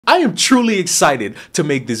I am truly excited to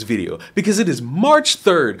make this video because it is March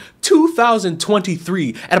 3rd,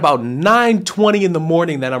 2023 at about 9:20 in the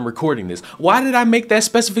morning that I'm recording this. Why did I make that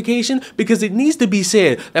specification? Because it needs to be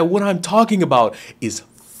said that what I'm talking about is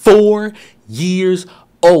 4 years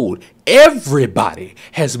old. Everybody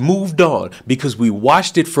has moved on because we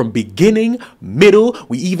watched it from beginning, middle.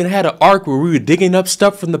 We even had an arc where we were digging up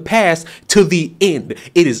stuff from the past to the end.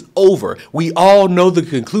 It is over. We all know the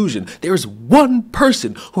conclusion. There is one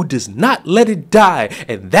person who does not let it die.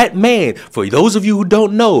 And that man, for those of you who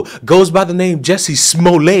don't know, goes by the name Jussie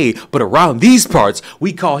Smollet. But around these parts,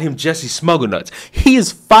 we call him Jussie Smugglenuts. He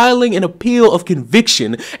is filing an appeal of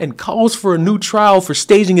conviction and calls for a new trial for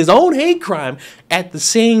staging his own hate crime at the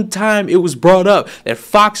same time it was brought up that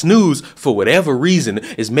Fox News, for whatever reason,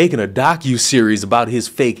 is making a docu-series about his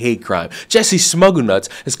fake hate crime. Jussie Smugglenuts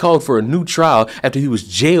has called for a new trial after he was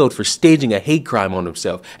jailed for staging a hate crime on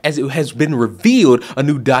himself. As it has been revealed, a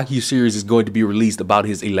new docu-series is going to be released about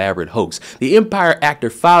his elaborate hoax. The Empire actor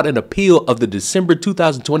filed an appeal of the December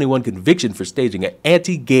 2021 conviction for staging an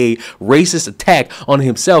anti-gay racist attack on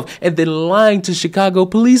himself and then lying to Chicago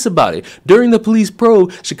police about it. During the police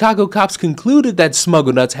probe, Chicago cops concluded that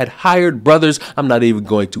Smugglenuts had hired brothers, I'm not even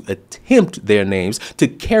going to attempt their names, to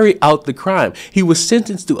carry out the crime. He was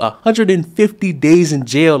sentenced to 150 days in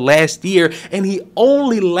jail last year, and he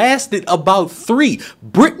only lasted about 3.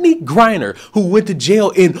 Brittany Griner, who went to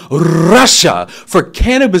jail in Russia for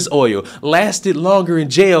cannabis oil, lasted longer in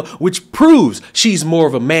jail, which proves she's more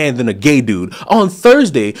of a man than a gay dude. On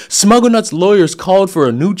Thursday, Smugglenuts' lawyers called for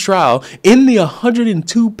a new trial. In the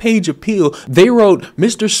 102-page appeal, they wrote,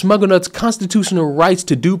 Mr. Smugglenuts' constitutional rights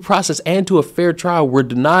to due process and to a fair trial were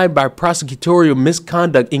denied by prosecutorial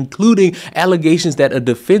misconduct, including allegations that a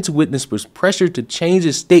defense witness was pressured to change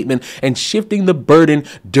his statement and shifting the burden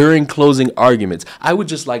during closing arguments. I would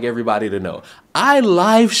just like everybody to know, I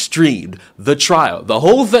live streamed the trial, the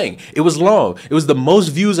whole thing. It was long. It was the most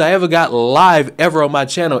views I ever got live ever on my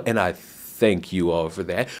channel, and I thank you all for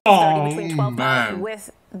that. Starting between 12 and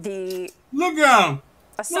with the look at him.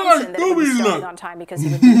 Assumption that it would be starting on time because he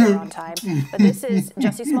would be there on time. But this is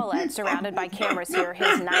Jussie Smollett surrounded by cameras here.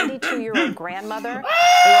 His 92-year-old grandmother.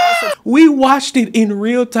 We watched it in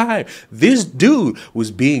real time. This dude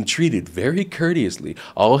was being treated very courteously.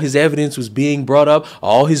 All his evidence was being brought up,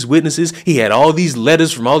 all his witnesses. He had all these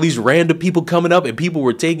letters from all these random people coming up, and people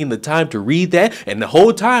were taking the time to read that. And the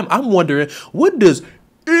whole time I'm wondering, what does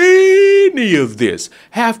any of this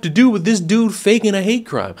have to do with this dude faking a hate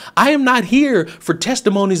crime? I am not here for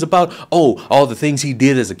testimonies about, oh, all the things he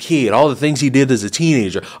did as a kid, all the things he did as a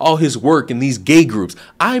teenager, all his work in these gay groups.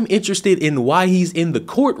 I'm interested in why he's in the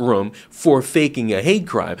courtroom for faking a hate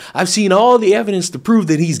crime. I've seen all the evidence to prove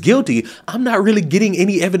that he's guilty. I'm not really getting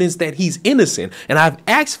any evidence that he's innocent, and I've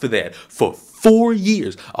asked for that for 4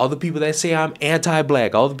 years. All the people that say I'm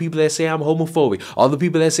anti-black, all the people that say I'm homophobic, all the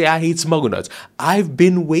people that say I hate Smugglenuts. I've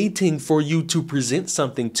been waiting for you to present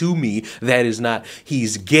something to me that is not,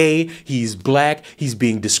 he's gay, he's black, he's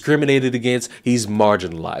being discriminated against, he's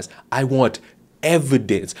marginalized. I want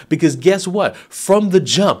evidence, because guess what? From the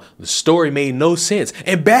jump, the story made no sense.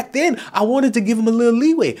 And back then, I wanted to give him a little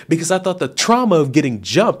leeway because I thought the trauma of getting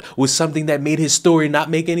jumped was something that made his story not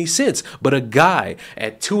make any sense. But a guy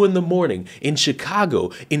at 2 in the morning in Chicago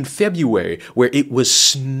in February, where it was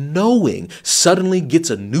snowing, suddenly gets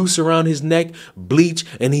a noose around his neck, bleach,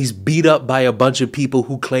 and he's beat up by a bunch of people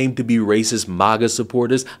who claim to be racist MAGA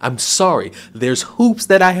supporters. I'm sorry. There's hoops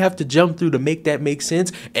that I have to jump through to make that make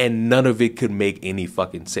sense, and none of it could make any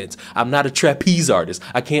fucking sense. I'm not a trapeze artist.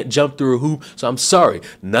 I can't jump through a hoop, so I'm sorry.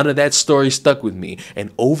 None of that story stuck with me.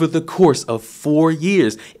 And over the course of 4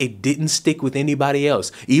 years, it didn't stick with anybody else.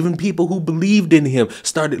 Even people who believed in him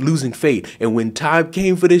started losing faith. And when time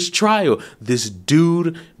came for this trial, this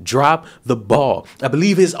dude dropped the ball. I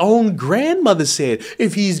believe his own grandmother said,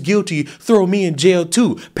 if he's guilty, throw me in jail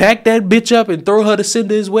too. Pack that bitch up and throw her to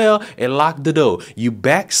cinder as well and lock the door. You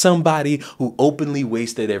back somebody who openly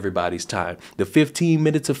wasted everybody's time. The 15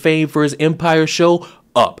 minutes of fame for his Empire show,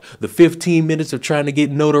 up. The 15 minutes of trying to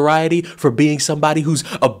get notoriety for being somebody who's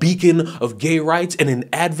a beacon of gay rights and an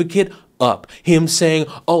advocate, up. Him saying,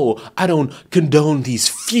 oh, I don't condone these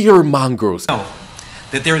fear mongrels. Know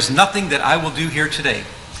that there is nothing that I will do here today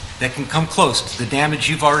that can come close to the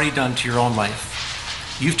damage you've already done to your own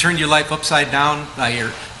life. You've turned your life upside down by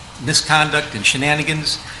your misconduct and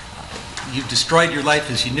shenanigans. You've destroyed your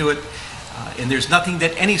life as you knew it. And there's nothing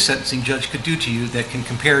that any sentencing judge could do to you that can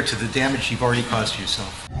compare to the damage you've already caused to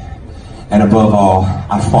yourself. And above all,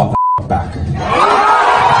 I fought the back.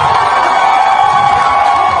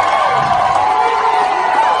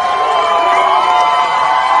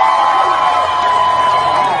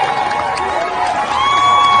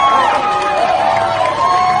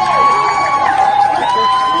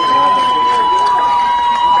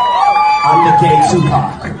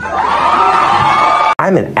 Tupac.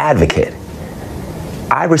 I'm an advocate.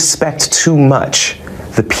 I respect too much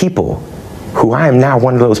the people who I am now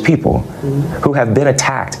one of those people who have been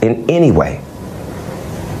attacked in any way.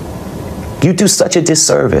 You do such a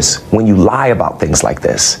disservice when you lie about things like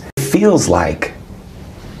this. It feels like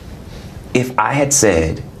if I had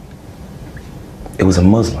said it was a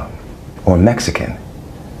Muslim or a Mexican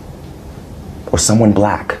or someone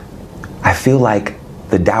black, I feel like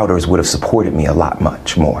the doubters would have supported me a lot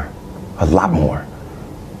more.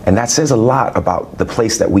 And that says a lot about the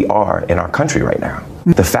place that we are in our country right now.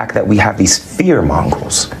 The fact that we have these fear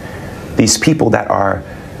mongers, these people that are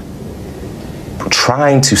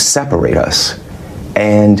trying to separate us,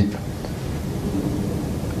 and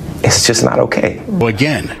it's just not okay.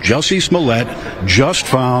 Again, Jussie Smollet just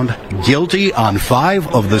found guilty on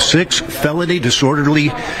 5 of the 6 felony disorderly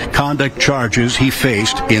conduct charges he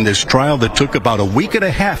faced in this trial that took about a week and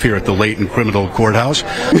a half here at the Layton Criminal Courthouse.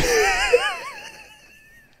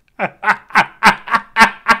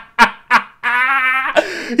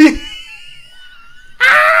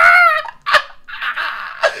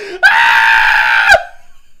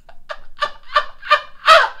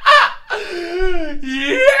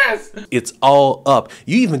 It's all up.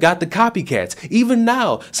 You even got the copycats. Even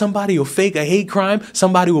now, somebody will fake a hate crime.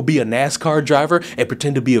 Somebody will be a NASCAR driver and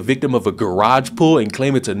pretend to be a victim of a garage pull and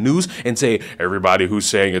claim it's a noose and say, everybody who's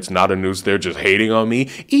saying it's not a noose, they're just hating on me.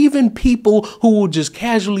 Even people who will just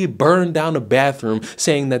casually burn down a bathroom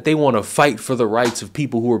saying that they want to fight for the rights of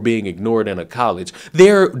people who are being ignored in a college.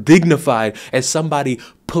 They're dignified as somebody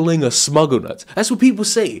pulling a smuggle nuts. That's what people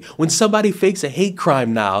say. When somebody fakes a hate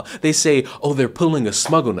crime now, they say, oh, they're pulling a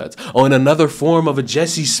smuggle nuts. Or in another form of a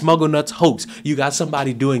Jussie smuggle nuts hoax, you got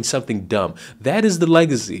somebody doing something dumb. That is the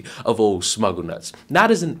legacy of old smuggle nuts. Not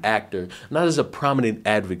as an actor, not as a prominent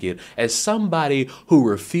advocate, as somebody who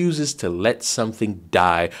refuses to let something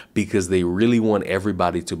die because they really want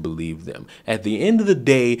everybody to believe them. At the end of the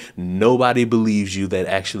day, nobody believes you that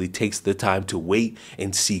actually takes the time to wait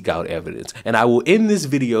and seek out evidence. And I will end this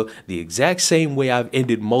video the exact same way I've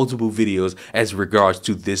ended multiple videos as regards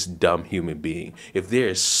to this dumb human being. If there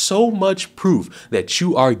is so much proof that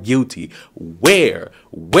you are guilty, where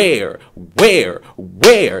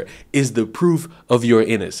is the proof of your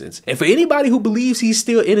innocence? And for anybody who believes he's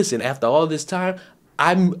still innocent after all this time,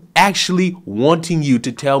 I'm actually wanting you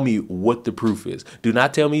to tell me what the proof is. Do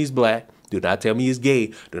not tell me he's black. Do not tell me he's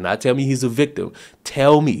gay. Do not tell me he's a victim.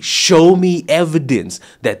 Tell me, show me evidence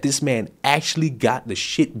that this man actually got the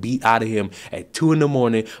shit beat out of him at 2 in the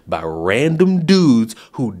morning by random dudes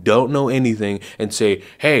who don't know anything and say,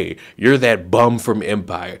 hey, you're that bum from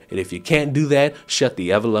Empire. And if you can't do that, shut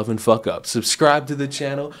the ever-loving fuck up. Subscribe to the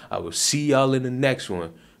channel. I will see y'all in the next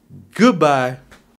one. Goodbye.